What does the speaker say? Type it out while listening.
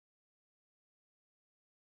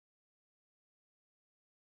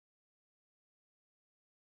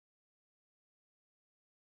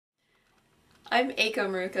I'm Eiko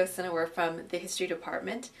Siniawer from the History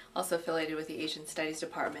Department, also affiliated with the Asian Studies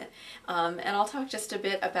Department. And I'll talk just a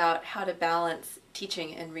bit about how to balance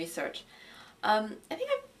teaching and research. I think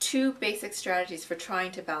I have two basic strategies for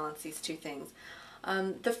trying to balance these two things.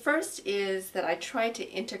 The first is that I try to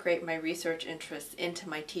integrate my research interests into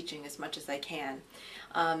my teaching as much as I can.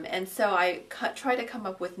 And so I try to come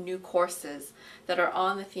up with new courses that are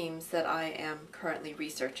on the themes that I am currently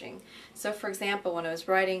researching. So for example, when I was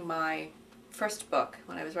writing my first book,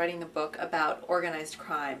 when I was writing the book about organized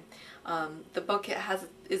crime, the book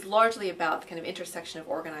is largely about the kind of intersection of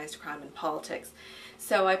organized crime and politics.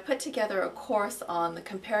 So I put together a course on the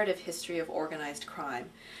comparative history of organized crime,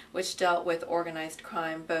 which dealt with organized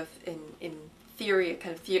crime both in theory,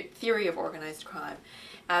 theory of organized crime,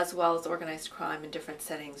 as well as organized crime in different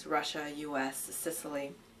settings: Russia, U.S.,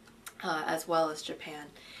 Sicily, as well as Japan.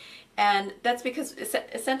 And that's because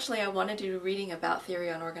essentially I wanted to do reading about theory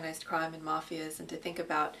on organized crime and mafias and to think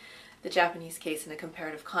about the Japanese case in a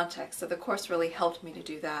comparative context. So the course really helped me to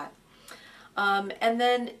do that. And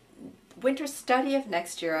then winter study of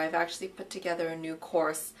next year, I've actually put together a new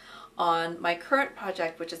course on my current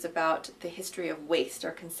project, which is about the history of waste,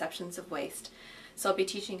 or conceptions of waste. So I'll be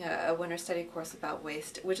teaching a winter study course about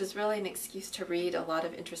waste, which is really an excuse to read a lot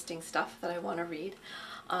of interesting stuff that I want to read.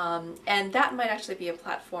 And that might actually be a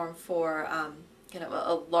platform for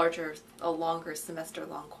a longer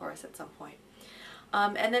semester-long course at some point.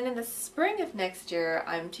 And then in the spring of next year,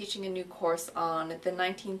 I'm teaching a new course on the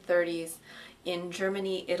 1930s in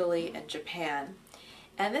Germany, Italy, and Japan.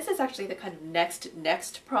 And this is actually the kind of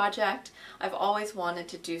next project. I've always wanted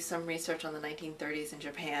to do some research on the 1930s in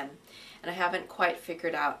Japan, and I haven't quite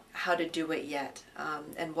figured out how to do it yet,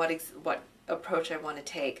 and what approach I want to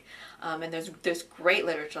take. And there's great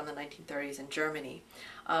literature on the 1930s in Germany.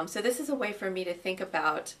 So this is a way for me to think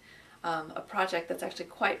about a project that's actually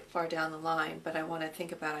quite far down the line, but I want to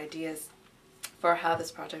think about ideas for how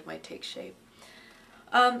this project might take shape.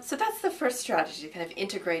 So that's the first strategy, kind of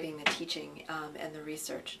integrating the teaching and the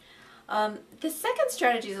research. The second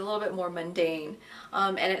strategy is a little bit more mundane,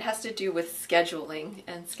 and it has to do with scheduling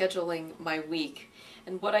and scheduling my week.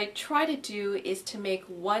 And what I try to do is to make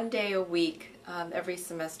one day a week every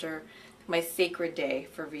semester my sacred day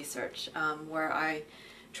for research, where I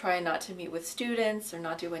try not to meet with students or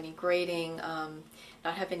not do any grading,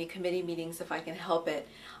 not have any committee meetings if I can help it,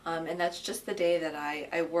 and that's just the day that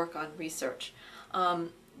I work on research.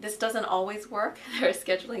 This doesn't always work. There are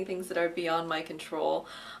scheduling things that are beyond my control,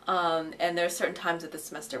 and there are certain times of the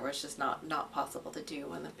semester where it's just not possible to do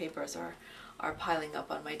when the papers are piling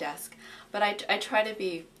up on my desk. But I try to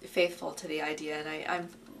be faithful to the idea, and I'm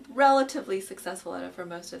relatively successful at it for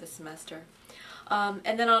most of the semester.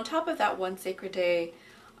 And then on top of that one sacred day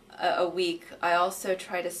a week, I also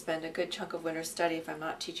try to spend a good chunk of winter study, if I'm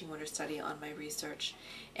not teaching winter study, on my research.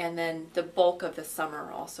 And then the bulk of the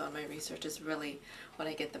summer also on my research is really when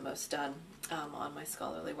I get the most done on my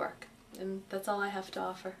scholarly work. And that's all I have to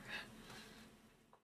offer.